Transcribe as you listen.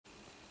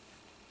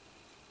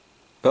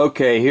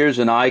Okay, here's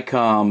an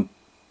Icom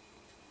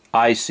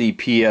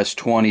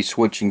PS20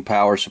 switching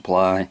power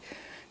supply.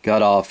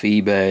 Got off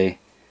eBay.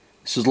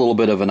 This is a little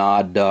bit of an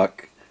odd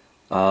duck.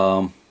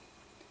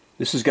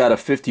 This has got a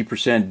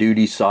 50%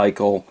 duty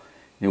cycle.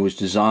 It was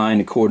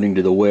designed according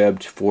to the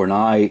web for an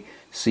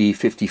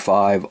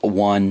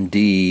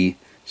IC551D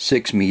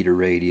 6-meter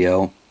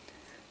radio.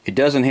 It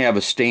doesn't have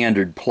a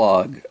standard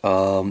plug.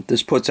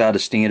 This puts out a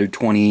standard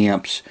 20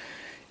 amps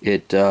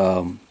at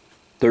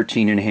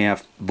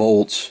 13.5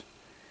 volts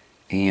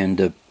and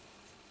a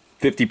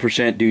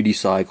 50% duty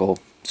cycle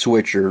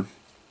switcher,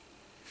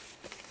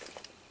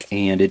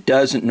 and it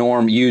doesn't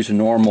use a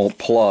normal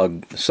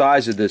plug. The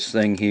size of this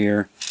thing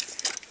here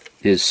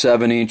is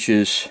 7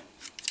 inches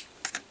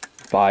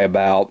by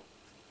about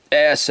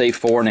say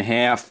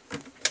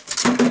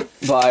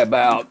 4.5 by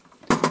about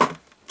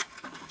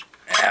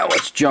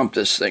let's jump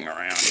this thing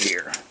around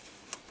here.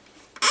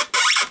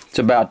 It's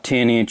about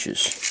 10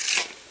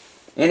 inches.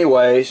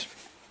 Anyways,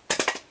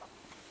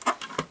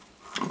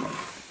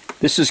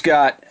 this has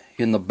got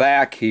in the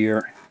back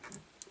here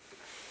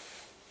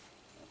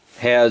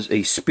has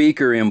a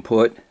speaker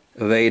input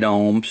of 8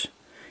 ohms. It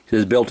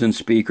says built-in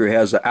speaker. It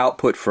has the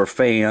output for a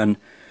fan,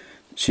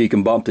 so you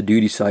can bump the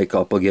duty cycle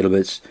up a little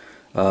bit. It's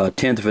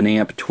 1/10 of an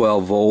amp,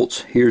 12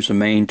 volts. Here's the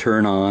main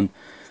turn on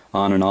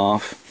and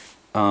off.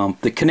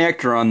 The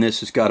connector on this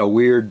has got a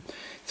weird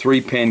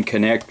 3-pin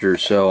connector,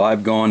 so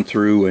I've gone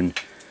through and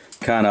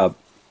kind of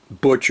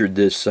butchered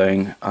this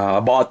thing. I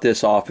bought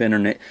this off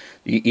internet,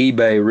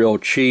 eBay, real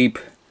cheap,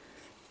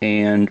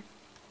 and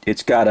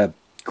it's got a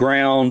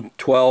ground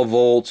 12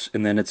 volts,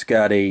 and then it's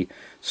got a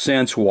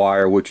sense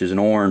wire, which is an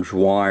orange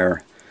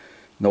wire.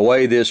 The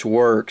way this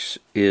works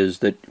is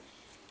that,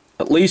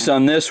 at least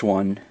on this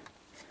one,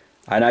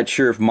 I'm not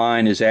sure if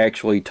mine is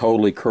actually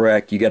totally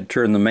correct. You got to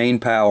turn the main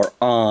power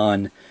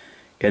on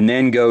and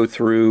then go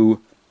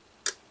through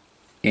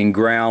and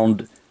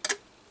ground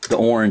the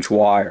orange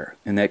wire,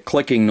 and that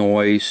clicking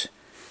noise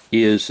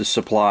is the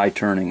supply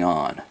turning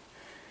on.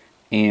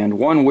 And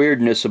one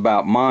weirdness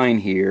about mine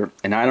here,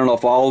 and I don't know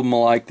if all of them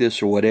are like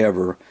this or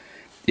whatever,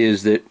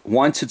 is that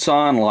once it's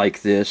on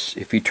like this,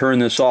 if you turn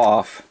this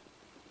off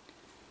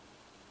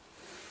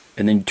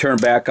and then you turn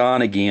it back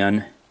on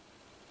again,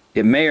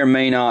 it may or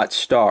may not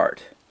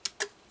start.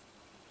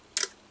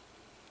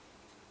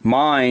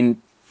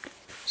 Mine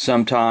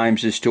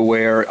sometimes is to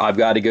where I've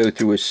got to go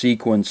through a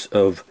sequence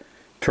of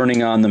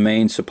turning on the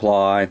main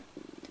supply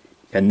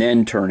and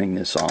then turning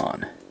this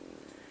on.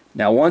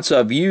 Now, once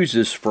I've used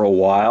this for a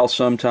while,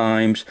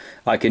 sometimes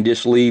I can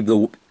just leave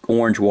the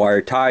orange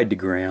wire tied to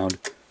ground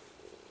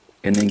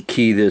and then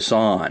key this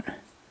on.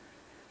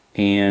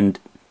 And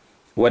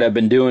what I've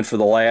been doing for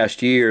the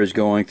last year is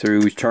going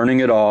through, turning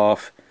it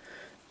off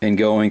and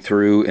going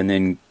through and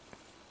then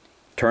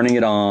turning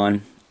it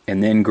on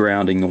and then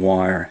grounding the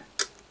wire.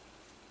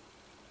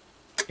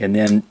 And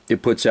then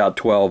it puts out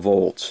 12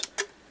 volts.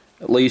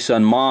 At least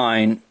on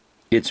mine,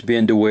 it's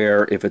been to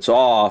where if it's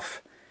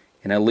off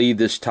and I leave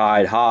this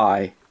tied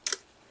high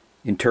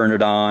and turn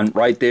it on,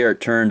 right there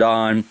it turned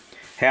on.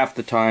 Half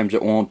the times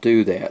it won't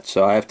do that,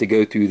 so I have to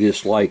go through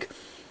this like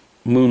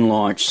moon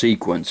launch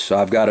sequence. So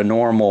I've got a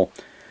normal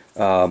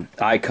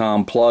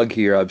Icom plug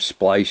here I've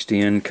spliced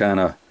in kind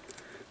of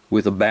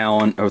with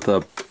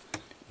a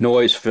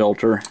noise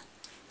filter.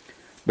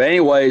 But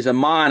anyways, on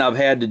mine I've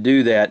had to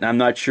do that, and I'm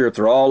not sure if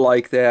they're all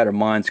like that or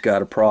mine's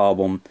got a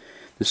problem.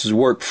 This has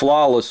worked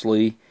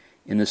flawlessly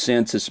in the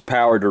sense it's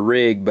powered to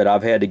rig, but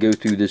I've had to go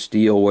through this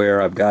deal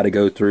where I've got to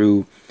go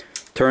through,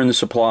 turn the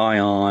supply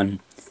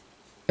on,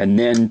 and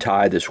then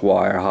tie this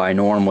wire high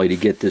normally to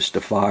get this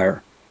to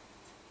fire.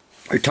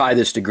 Or tie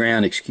this to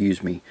ground,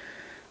 excuse me.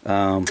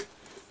 The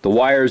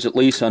wires, at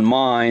least on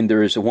mine,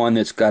 there is one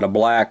that's got a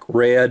black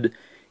red,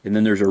 and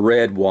then there's a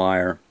red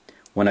wire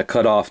when I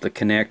cut off the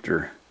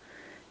connector.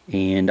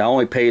 And I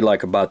only paid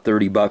like about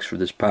 30 bucks for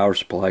this power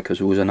supply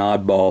because it was an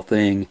oddball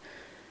thing.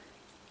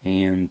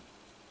 And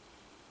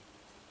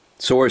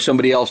sorry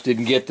somebody else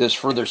didn't get this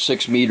for their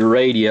 6-meter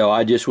radio.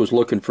 I just was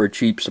looking for a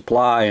cheap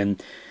supply,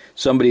 and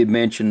somebody had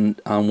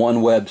mentioned on one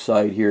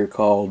website here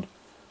called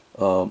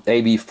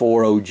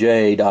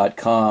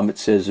ab40j.com, it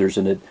says there's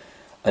an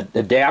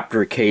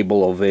adapter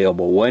cable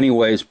available. Well,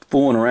 anyways,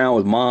 fooling around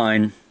with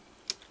mine,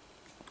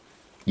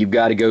 you've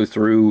got to go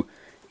through,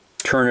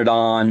 turn it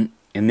on,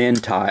 and then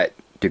tie it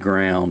to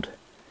ground.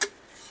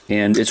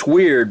 And it's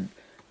weird.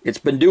 It's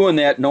been doing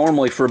that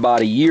normally for about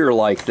a year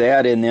like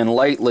that, and then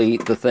lately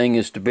the thing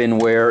has been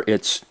where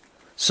it's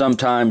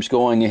sometimes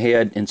going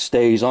ahead and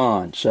stays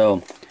on.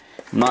 So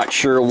I'm not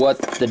sure what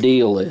the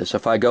deal is.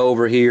 If I go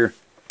over here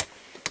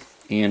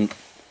and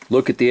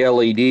look at the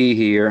LED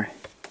here,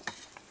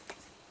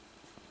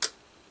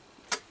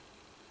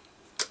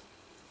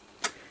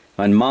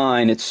 on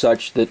mine it's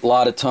such that a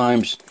lot of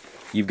times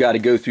you've got to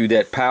go through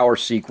that power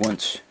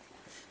sequence,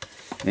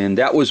 and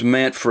that was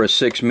meant for a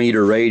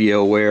 6-meter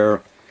radio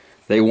where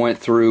they went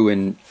through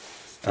and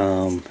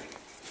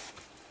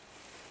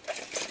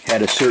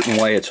had a certain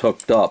way it's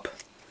hooked up.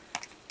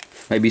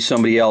 Maybe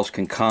somebody else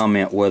can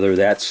comment whether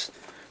that's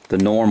the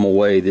normal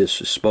way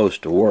this is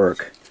supposed to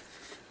work.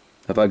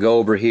 If I go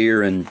over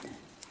here and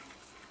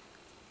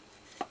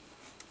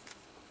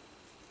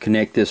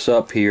connect this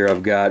up here,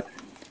 I've got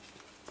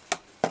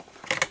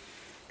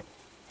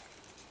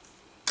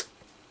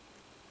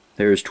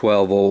there's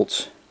 12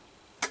 volts.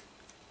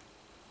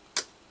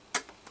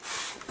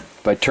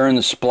 If I turn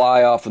the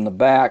supply off in the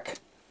back,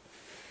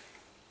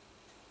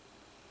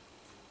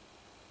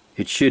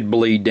 it should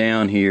bleed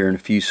down here in a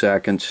few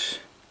seconds.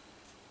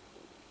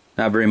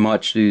 Not very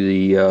much through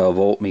the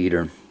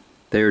voltmeter.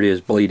 There it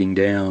is, bleeding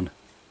down.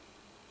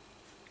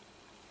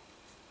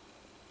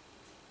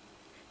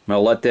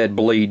 I'll let that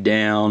bleed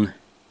down,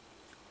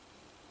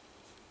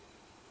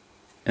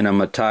 and I'm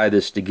going to tie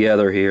this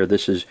together here.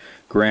 This is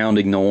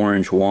grounding the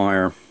orange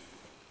wire.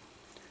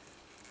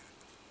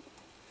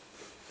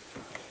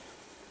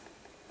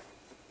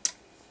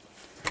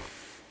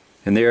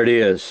 And there it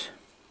is.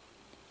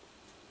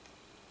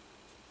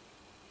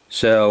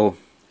 So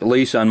at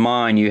least on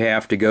mine, you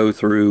have to go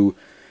through,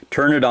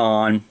 turn it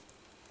on,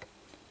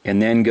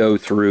 and then go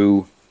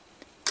through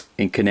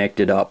and connect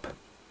it up,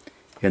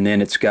 and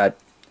then it's got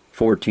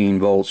 14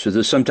 volts. So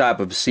there's some type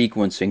of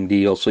sequencing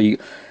deal. So you,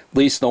 at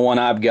least the one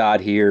I've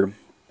got here,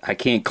 I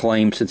can't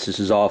claim, since this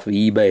is off of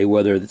eBay,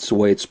 whether it's the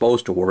way it's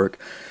supposed to work.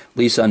 At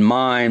least on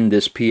mine,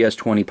 this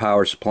PS20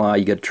 Power Supply,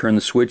 you got to turn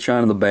the switch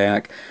on in the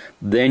back,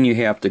 then you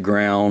have to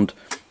ground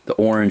the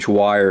orange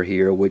wire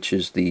here, which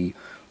is the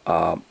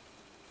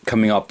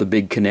coming off the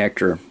big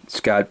connector. It's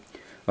got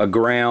a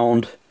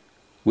ground,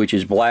 which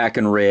is black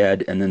and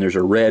red, and then there's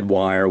a red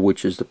wire,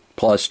 which is the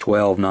plus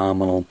 12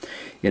 nominal,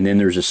 and then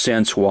there's a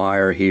sense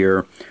wire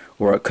here,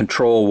 or a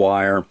control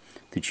wire,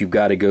 that you've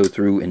got to go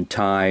through and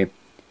tie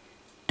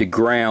to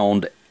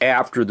ground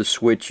after the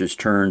switch is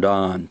turned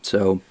on.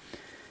 So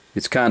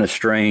it's kind of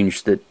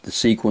strange that the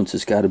sequence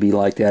has got to be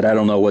like that. I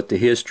don't know what the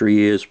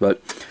history is, but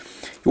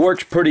it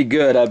works pretty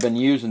good. I've been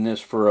using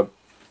this for a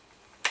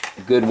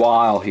good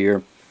while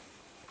here,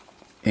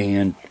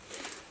 and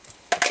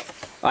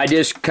I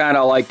just kind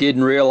of like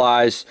didn't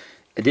realize,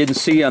 I didn't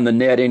see on the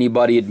net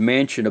anybody had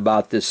mentioned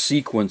about this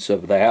sequence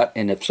of that.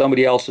 And if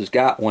somebody else has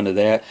got one of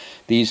that,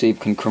 these they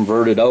can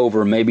convert it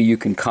over. Maybe you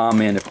can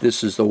comment if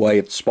this is the way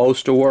it's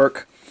supposed to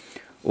work,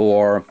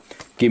 or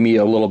give me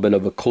a little bit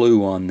of a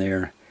clue on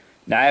there.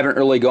 Now, I haven't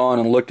really gone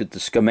and looked at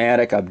the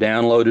schematic. I've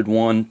downloaded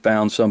one,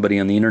 found somebody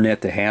on the internet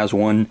that has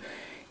one,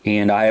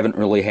 and I haven't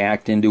really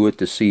hacked into it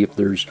to see if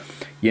there's,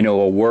 you know,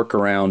 a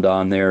workaround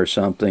on there or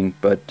something.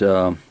 But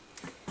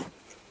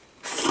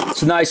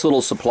it's a nice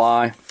little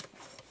supply.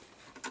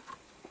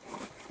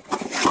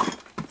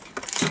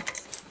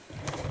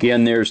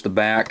 Again, there's the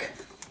back.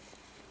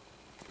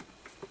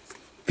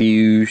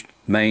 Fused,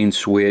 main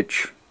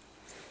switch,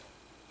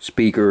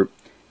 speaker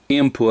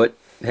input.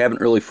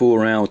 Haven't really fooled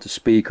around with the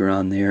speaker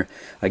on there.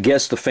 I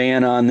guess the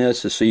fan on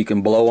this is so you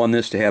can blow on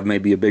this to have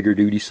maybe a bigger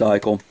duty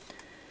cycle.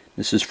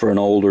 This is for an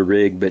older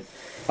rig, but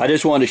I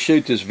just wanted to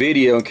shoot this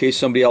video in case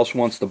somebody else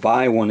wants to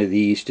buy one of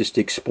these, just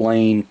to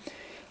explain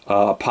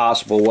a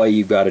possible way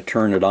you've got to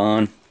turn it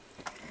on.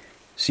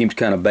 Seems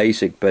kind of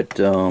basic, but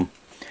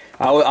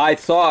I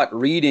thought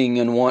reading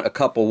in a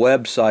couple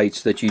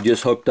websites that you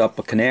just hooked up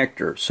a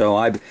connector. So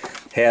I've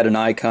had an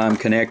Icom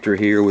connector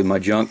here with my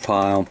junk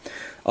pile.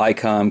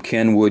 Icom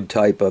Kenwood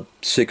type of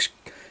 6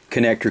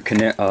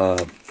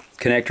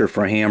 connector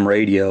for a ham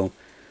radio,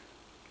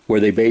 where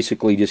they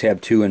basically just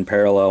have 2 in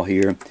parallel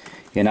here,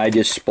 and I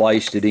just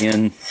spliced it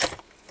in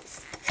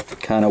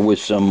kind of with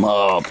some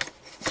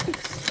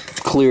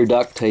clear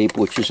duct tape,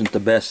 which isn't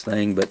the best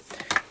thing, but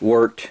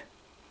worked.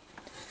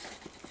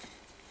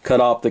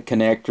 Cut off the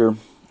connector.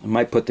 I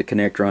might put the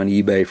connector on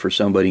eBay for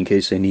somebody in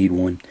case they need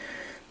one,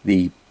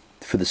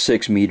 for the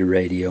 6-meter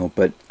radio.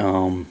 But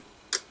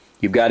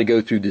you've got to go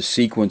through this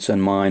sequence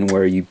on mine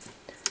where you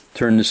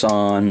turn this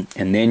on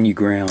and then you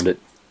ground it.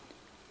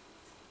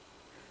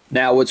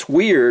 Now, what's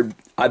weird,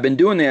 I've been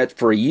doing that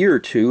for a year or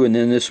two, and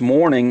then this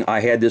morning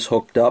I had this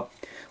hooked up,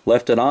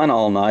 left it on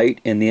all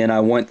night, and then I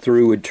went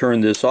through and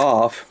turned this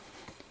off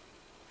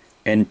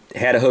and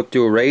had it hooked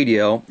to a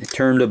radio. It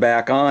turned it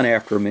back on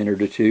after a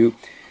minute or two,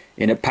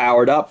 and it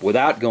powered up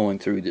without going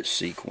through this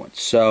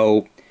sequence.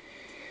 So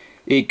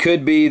it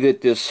could be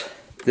that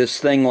this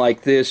thing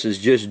like this is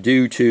just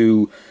due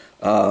to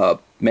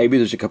maybe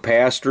there's a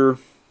capacitor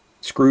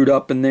screwed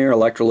up in there,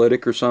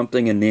 electrolytic or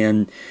something, and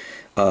then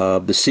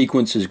the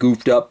sequence is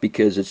goofed up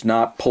because it's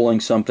not pulling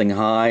something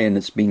high and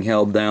it's being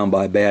held down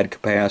by a bad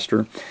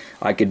capacitor.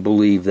 I could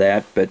believe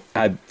that, but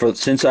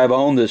since I've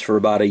owned this for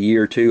about a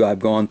year or two, I've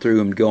gone through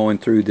and going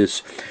through this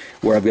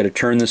where I've got to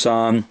turn this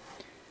on,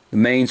 the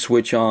main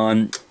switch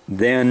on,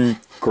 then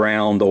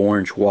ground the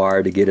orange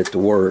wire to get it to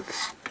work.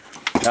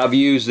 I've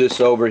used this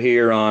over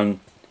here on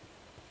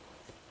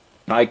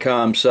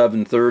Icom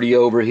 730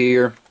 over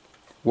here.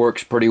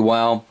 Works pretty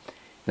well.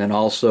 And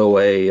also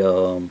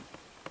a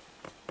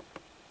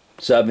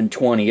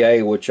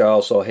 720A, which I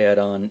also had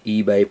on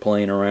eBay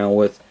playing around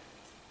with.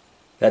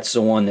 That's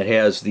the one that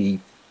has the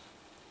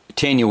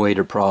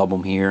attenuator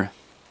problem here.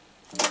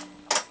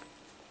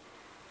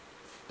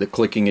 The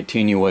clicking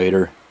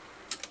attenuator.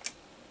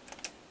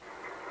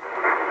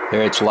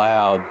 There, it's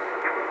loud.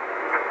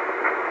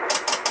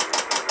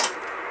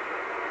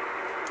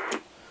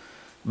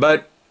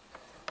 But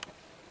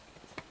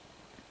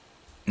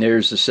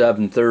there's the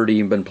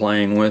 730 I've been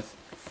playing with.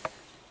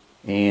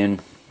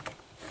 And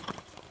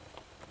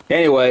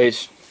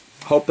anyways,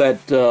 hope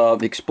that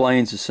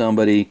explains to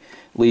somebody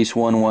at least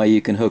one way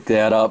you can hook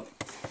that up.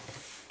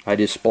 I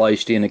just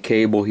spliced in a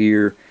cable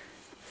here,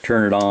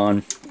 turn it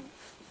on,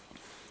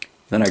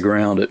 then I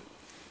ground it.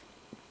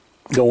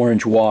 The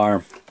orange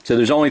wire. So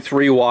there's only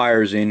 3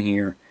 wires in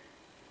here.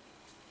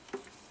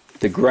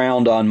 The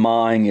ground on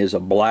mine is a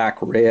black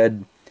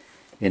red,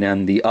 and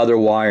then the other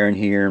wire in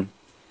here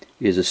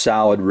is a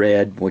solid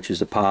red, which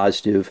is a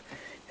positive,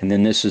 and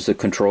then this is the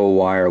control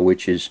wire,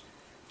 which is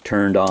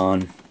turned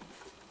on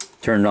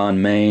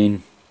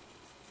main,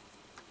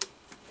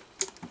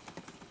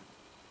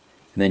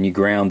 and then you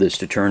ground this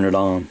to turn it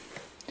on.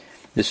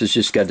 This has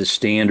just got the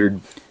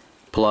standard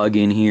plug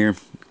in here,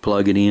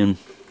 plug it in. It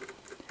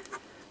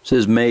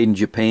says made in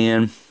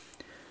Japan,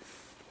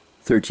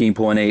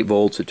 13.8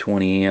 volts at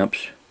 20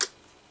 amps,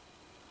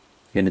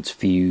 and it's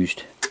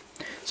fused.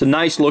 It's a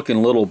nice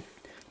looking little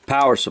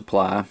power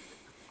supply,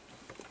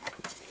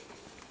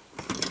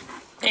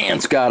 and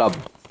it's got a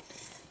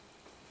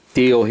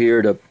deal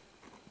here to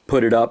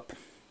put it up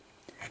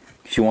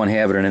if you want to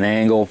have it at an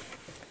angle.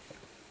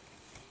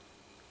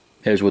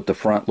 There's what the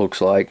front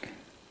looks like.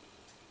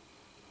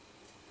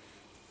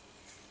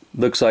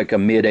 Looks like a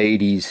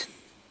mid-80s.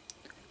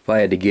 If I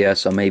had to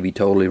guess, I may be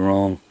totally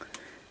wrong.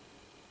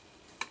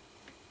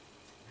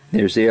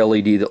 There's the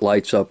LED that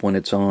lights up when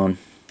it's on.